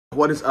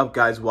What is up,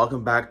 guys?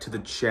 Welcome back to the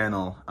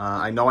channel.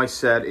 I know I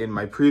said in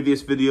my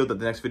previous video that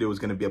the next video was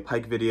going to be a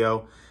pike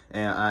video,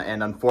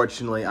 and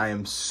unfortunately I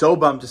am so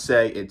bummed to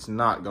say it's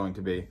not going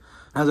to be.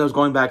 As I was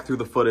going back through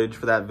the footage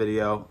for that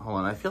video, hold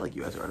on, I feel like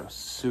you guys are at a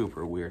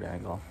super weird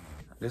angle.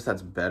 I guess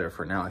that's better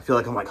for now. I feel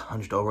like I'm like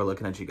hunched over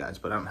looking at you guys,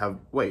 but I don't have,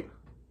 wait.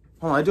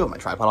 Hold on, I do have my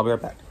tripod, I'll be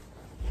right back.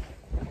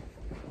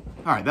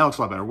 All right, that looks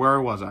a lot better. Where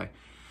was I?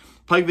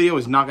 Pike video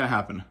is not going to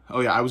happen.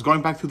 Oh yeah, I was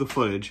going back through the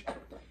footage,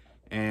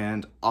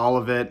 and all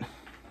of it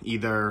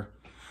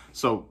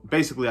so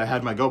basically I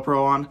had my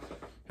GoPro on,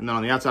 and then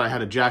on the outside I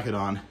had a jacket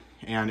on,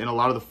 and in a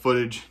lot of the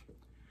footage,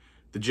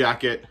 the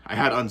jacket I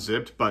had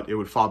unzipped, but it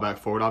would fall back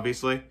forward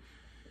obviously,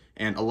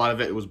 and a lot of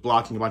it was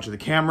blocking a bunch of the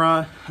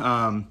camera,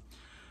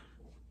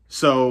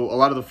 so a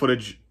lot of the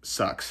footage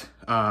sucks,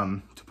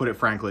 to put it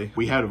frankly.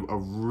 We had a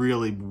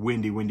really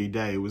windy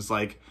day. It was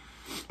like,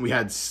 we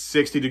had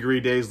 60-degree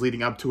days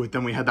leading up to it,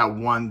 then we had that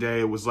one day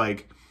it was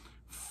like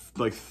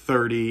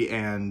 30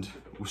 and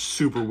was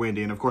super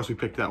windy, and of course we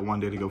picked that one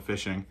day to go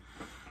fishing.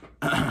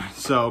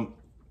 So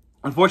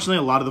unfortunately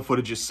a lot of the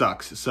footage just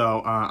sucks,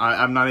 so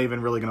I'm not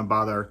even really gonna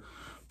bother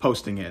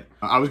posting it.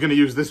 I was gonna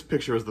use this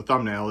picture as the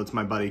thumbnail. It's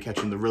my buddy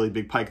catching the really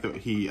big pike that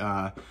he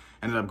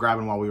ended up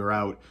grabbing while we were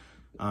out.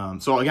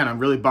 So again, I'm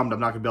really bummed I'm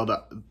not gonna be able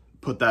to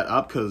put that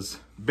up because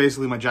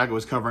basically my jacket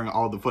was covering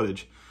all the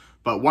footage.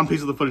 But one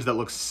piece of the footage that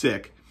looks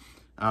sick,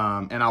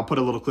 and I'll put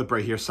a little clip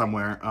right here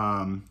somewhere,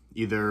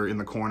 either in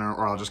the corner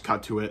or I'll just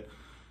cut to it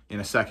in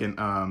a second,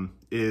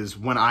 is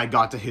when I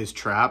got to his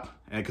trap,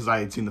 because I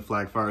had seen the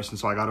flag first, and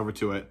so I got over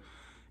to it,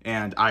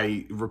 and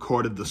I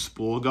recorded the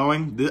spool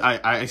going.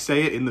 I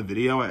say it in the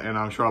video, and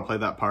I'm sure I'll play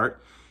that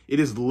part. It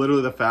is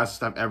literally the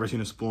fastest I've ever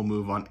seen a spool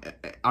move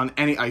on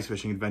any ice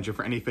fishing adventure,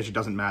 for any fish, it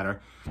doesn't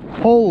matter.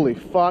 Holy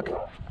fuck.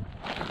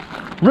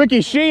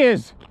 Ricky, she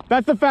is!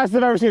 That's the fastest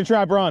I've ever seen a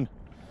trap run.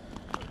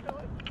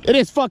 It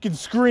is fucking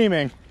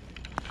screaming.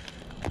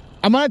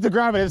 I might have to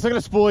grab it, it's not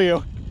gonna spool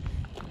you.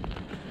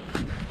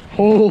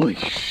 Holy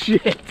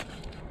shit.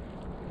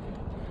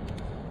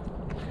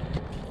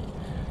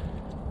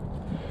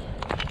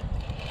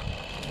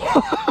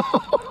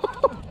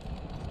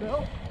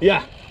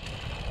 Yeah.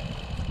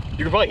 You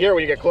can probably hear it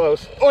when you get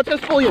close. Oh, it's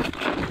gonna spool you.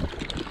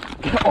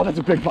 Oh, that's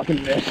a big fucking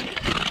fish.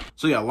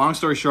 So yeah, long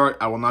story short,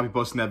 I will not be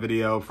posting that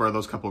video for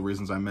those couple of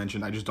reasons I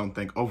mentioned. I just don't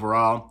think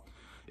overall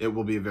it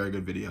will be a very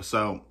good video.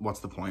 So what's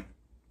the point?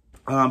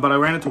 But I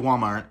ran into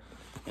Walmart,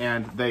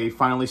 and they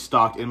finally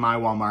stocked in my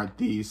Walmart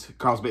these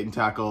Karl's Bait and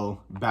Tackle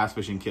bass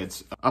fishing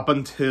kits. Up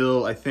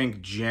until I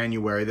think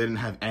January, they didn't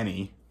have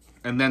any.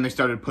 And then they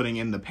started putting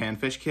in the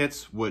panfish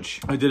kits,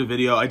 which I did a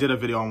video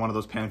on one of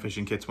those pan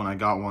fishing kits when I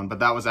got one, but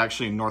that was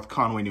actually in North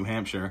Conway, New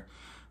Hampshire.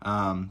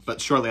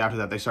 But shortly after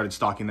that, they started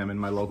stocking them in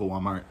my local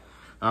Walmart.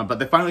 But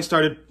they finally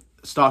started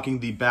stocking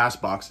the bass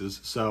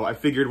boxes. So I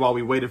figured while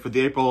we waited for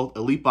the April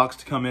Elite box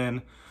to come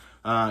in,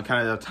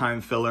 kind of a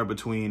time filler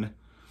between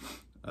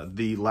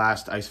the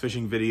last ice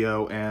fishing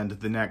video and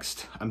the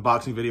next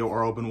unboxing video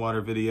or open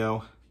water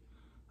video.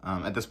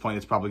 At this point,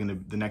 it's probably gonna,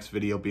 the next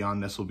video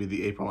beyond this will be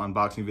the April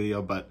unboxing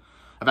video, but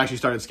I've actually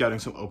started scouting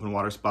some open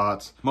water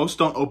spots. Most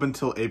don't open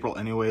till April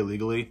anyway,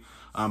 legally,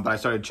 but I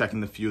started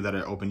checking the few that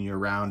are open year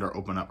round or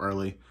open up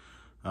early.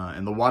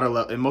 And the water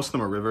level, and most of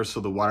them are rivers, so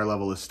the water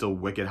level is still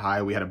wicked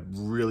high. We had a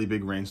really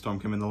big rainstorm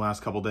come in the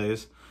last couple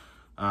days.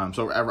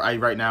 So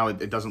right now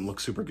it doesn't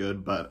look super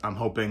good, but I'm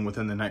hoping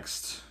within the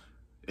next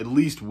at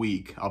least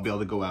week, I'll be able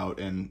to go out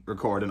and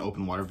record an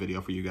open water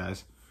video for you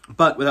guys.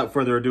 But without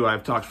further ado,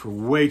 I've talked for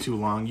way too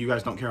long. You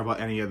guys don't care about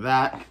any of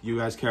that. You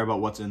guys care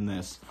about what's in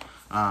this.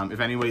 If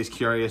anybody's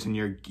curious and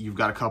you've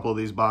got a couple of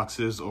these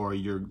boxes, or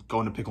you're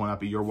going to pick one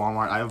up at your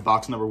Walmart, I have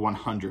box number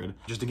 100,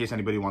 just in case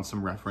anybody wants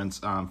some reference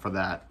for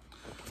that.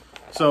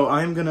 So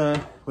I'm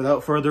gonna,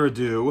 without further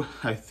ado,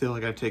 I feel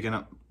like I've taken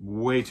up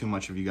way too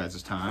much of you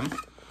guys' time.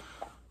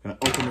 I'm gonna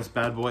open this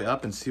bad boy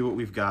up and see what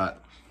we've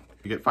got.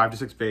 You get 5 to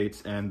 6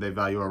 baits, and they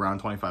value around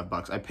 25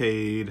 bucks. I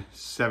paid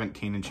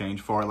 17 and change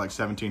for it, like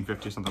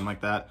 17.50 or something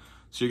like that.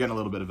 So you're getting a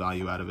little bit of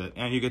value out of it,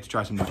 and you get to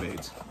try some new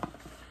baits.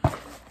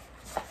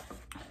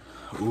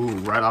 Ooh,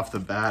 right off the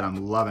bat,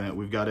 I'm loving it.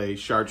 We've got a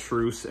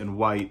chartreuse and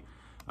white,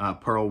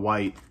 pearl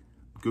white,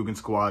 Guggen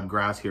Squad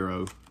Grass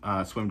Hero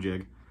swim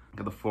jig.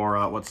 Got the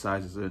 4, what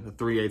size is it? The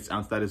 3/8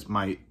 ounce. That is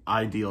my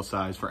ideal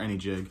size for any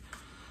jig.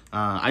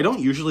 I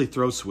don't usually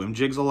throw swim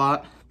jigs a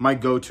lot. My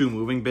go-to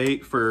moving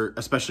bait,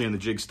 especially in the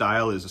jig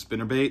style, is a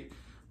spinner bait.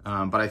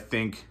 But I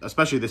think,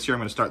 especially this year, I'm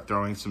going to start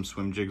throwing some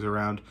swim jigs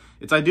around.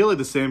 It's ideally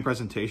the same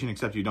presentation,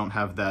 except you don't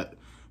have that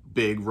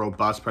big,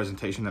 robust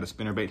presentation that a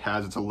spinner bait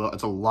has. It's a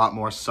lot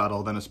more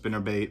subtle than a spinner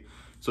bait.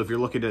 So if you're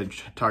looking to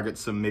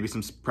target maybe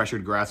some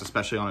pressured grass,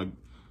 especially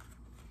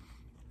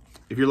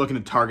if you're looking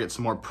to target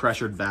some more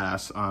pressured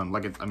bass, I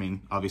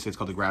mean, obviously it's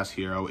called the Grass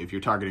Hero. If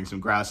you're targeting some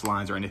grass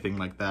lines or anything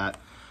like that,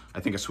 I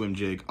think a swim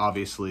jig,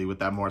 obviously, with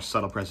that more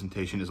subtle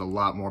presentation, is a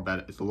lot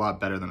better. It's a lot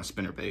better than a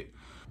spinner bait.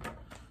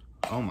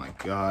 Oh my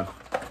God.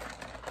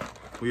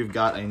 We've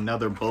got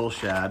another bull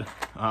shad,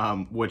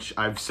 which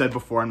I've said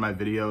before in my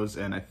videos,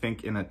 and I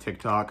think in a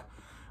TikTok,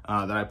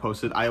 that I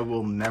posted. I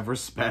will never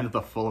spend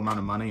the full amount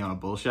of money on a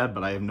bull shed,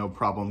 but I have no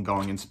problem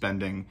going and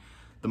spending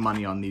the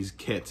money on these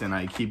kits, and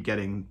I keep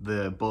getting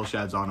the bull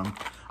sheds on them.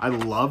 I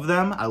love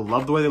them. I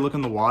love the way they look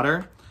in the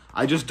water.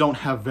 I just don't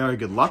have very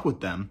good luck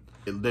with them.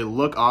 They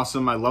look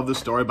awesome. I love the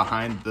story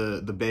behind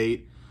the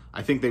bait.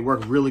 I think they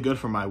work really good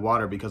for my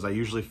water because I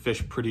usually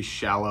fish pretty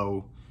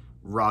shallow,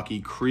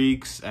 rocky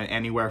creeks,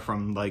 anywhere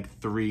from like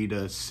 3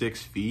 to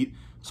 6 feet.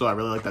 So I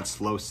really like that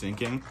slow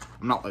sinking.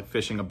 I'm not like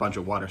fishing a bunch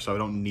of water, so I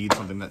don't need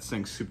something that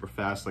sinks super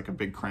fast, like a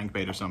big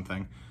crankbait or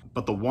something.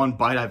 But the one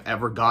bite I've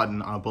ever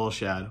gotten on a bull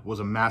shad was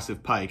a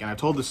massive pike. And I've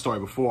told this story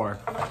before,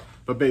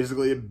 but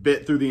basically it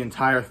bit through the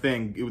entire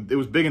thing. It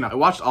was big enough. I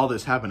watched all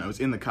this happen. I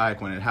was in the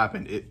kayak when it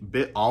happened. It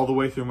bit all the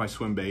way through my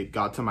swim bait,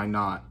 got to my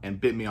knot,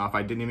 and bit me off.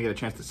 I didn't even get a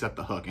chance to set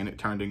the hook, and it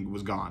turned and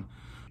was gone.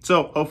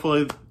 So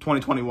hopefully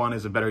 2021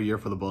 is a better year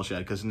for the bull shed,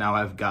 because now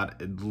I've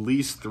got at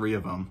least 3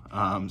 of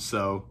them.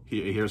 So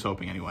here's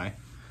hoping anyway.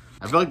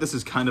 I feel like this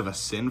is kind of a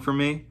sin for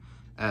me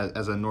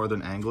as a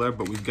northern angler,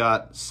 but we've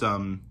got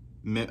some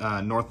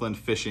Northland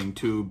Fishing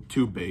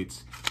tube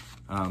baits.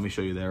 Let me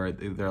show you there.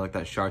 They're like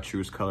that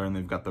chartreuse color, and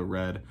they've got the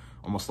red,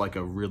 almost like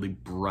a really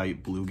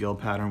bright bluegill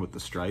pattern with the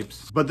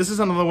stripes. But this is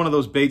another one of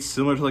those baits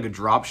similar to like a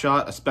drop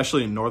shot,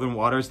 especially in northern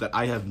waters, that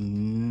I have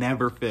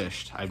never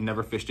fished. I've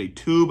never fished a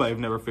tube. I've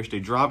never fished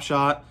a drop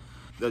shot,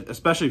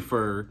 especially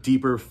for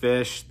deeper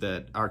fish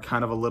that are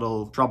kind of a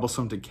little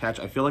troublesome to catch.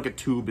 I feel like a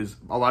tube is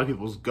a lot of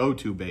people's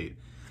go-to bait.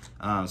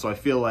 So I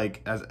feel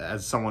like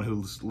as someone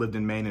who's lived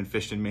in Maine and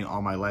fished in Maine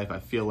all my life, I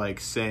feel like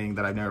saying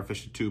that I've never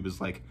fished a tube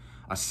is like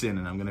a sin,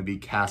 and I'm gonna be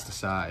cast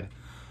aside.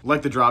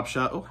 Like the drop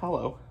shot, oh,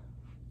 hello.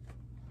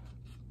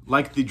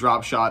 Like the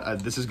drop shot,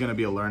 this is gonna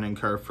be a learning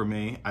curve for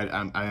me.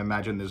 I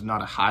imagine there's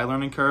not a high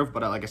learning curve,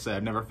 but like I said,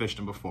 I've never fished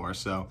them before,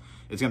 so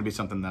it's gonna be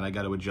something that I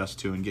gotta adjust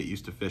to and get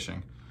used to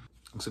fishing.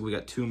 Looks like we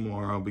got 2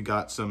 more. We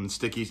got some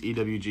Stickies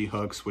EWG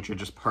hooks, which are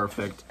just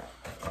perfect.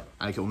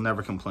 I will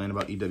never complain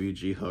about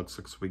EWG hooks.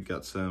 Looks like we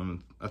got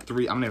a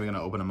 3, I'm not even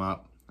gonna open them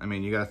up. I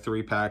mean, you got a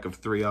 3-pack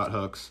of 3/0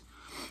 hooks.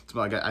 So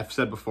like I've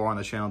said before on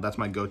the channel, that's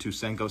my go-to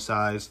Senko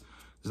size.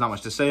 There's not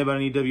much to say about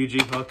an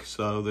EWG hook,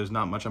 so there's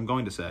not much I'm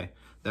going to say.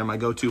 They're my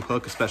go-to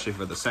hook, especially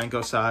for the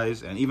Senko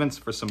size, and even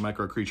for some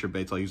micro creature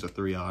baits, I'll use a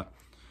 3/0.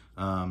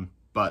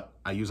 But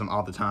I use them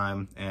all the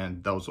time,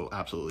 and those will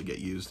absolutely get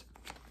used.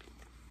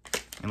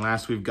 And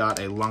last, we've got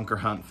a Lunker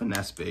Hunt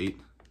finesse bait.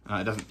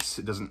 I guess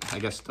it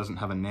doesn't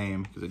have a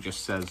name because it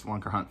just says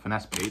Lunker Hunt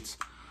finesse baits.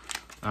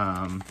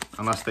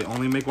 Unless they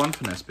only make one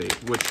finesse bait,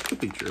 which could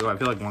be true. I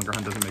feel like Lunker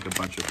Hunt doesn't make a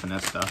bunch of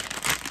finesse stuff.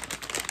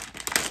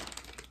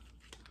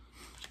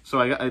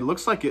 So it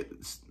looks like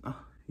it's, oh,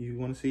 you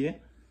want to see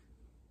it?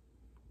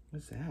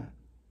 What's that?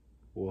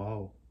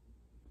 Whoa.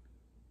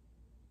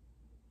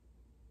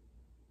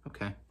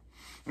 Okay.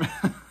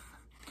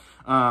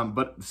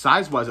 But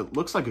size-wise, it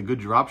looks like a good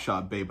drop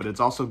shot bait, but it's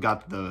also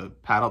got the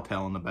paddle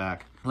tail in the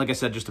back. Like I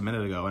said just a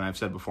minute ago, and I've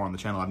said before on the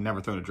channel, I've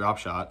never thrown a drop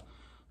shot.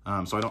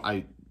 So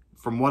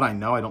from what I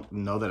don't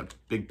know that a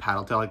big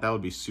paddle tail like that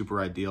would be super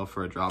ideal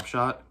for a drop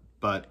shot,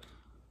 but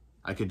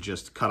I could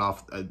just cut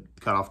off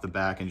the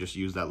back and just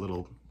use that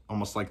little,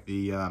 almost like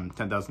the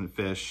 10,000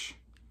 Fish,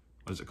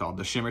 what is it called?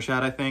 The Shimmer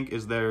Shad, I think,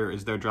 is their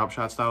drop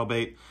shot style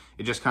bait.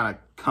 It just kind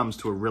of comes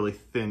to a really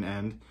thin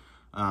end.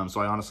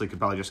 So I honestly could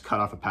probably just cut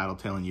off a paddle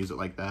tail and use it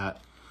like that.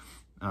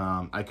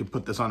 I could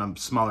put this on a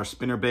smaller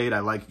spinner bait. I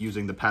like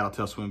using the paddle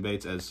tail swim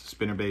baits as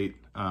spinner bait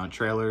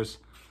trailers.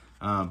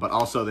 But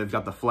also they've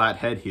got the flat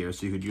head here,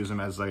 so you could use them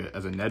as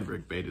a Ned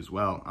rig bait as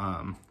well.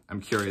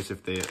 I'm curious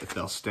if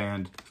they'll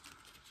stand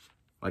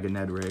like a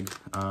Ned rig.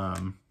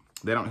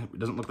 It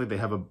doesn't look like they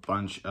have a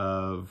bunch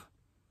of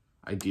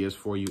ideas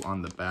for you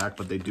on the back,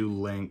 but they do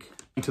link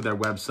to their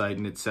website,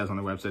 and it says on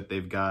their website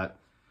they've got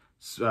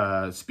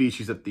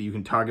species that you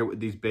can target with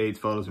these baits,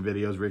 photos and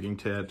videos, rigging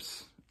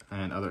tips,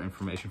 and other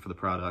information for the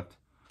product.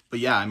 But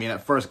yeah, I mean,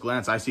 at first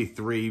glance, I see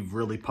 3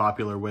 really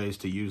popular ways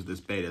to use this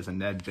bait: as a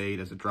Ned bait,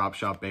 as a drop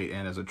shot bait,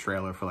 and as a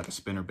trailer for like a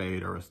spinner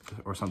bait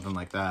or something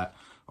like that.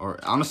 Or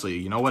honestly,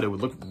 you know what? It would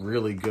look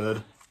really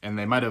good, and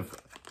they might have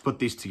put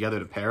these together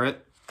to pair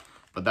it,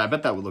 but I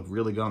bet that would look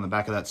really good on the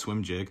back of that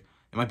swim jig.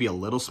 It might be a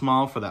little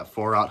small for that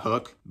 4/0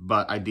 hook,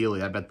 but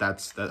ideally, I bet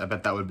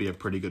that would be a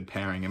pretty good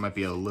pairing. It might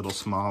be a little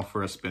small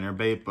for a spinner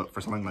bait, but for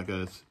something like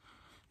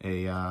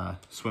a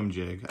swim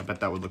jig, I bet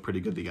that would look pretty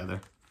good together.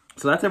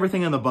 So that's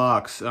everything in the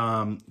box.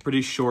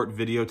 Pretty short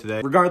video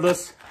today.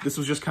 Regardless, this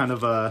was just kind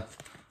of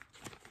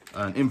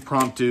an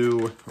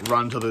impromptu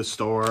run to the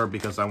store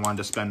because I wanted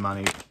to spend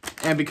money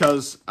and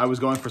because I was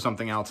going for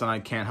something else, and I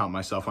can't help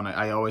myself when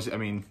I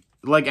mean,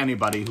 like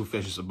anybody who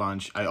fishes a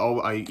bunch,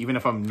 even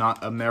if I'm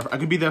there, I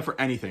could be there for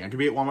anything. I could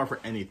be at Walmart for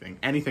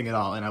anything at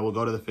all, and I will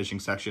go to the fishing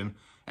section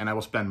and I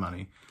will spend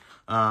money.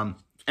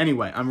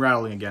 Anyway, I'm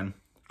rattling again.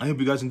 I hope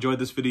you guys enjoyed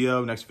this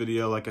video. Next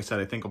video, like I said,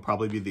 I think will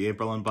probably be the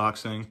April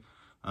unboxing,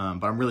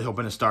 but I'm really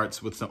hoping to start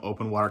with some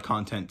open water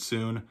content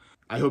soon.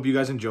 I hope you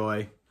guys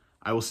enjoy.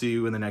 I will see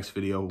you in the next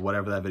video,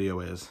 whatever that video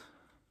is.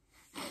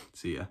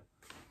 See ya.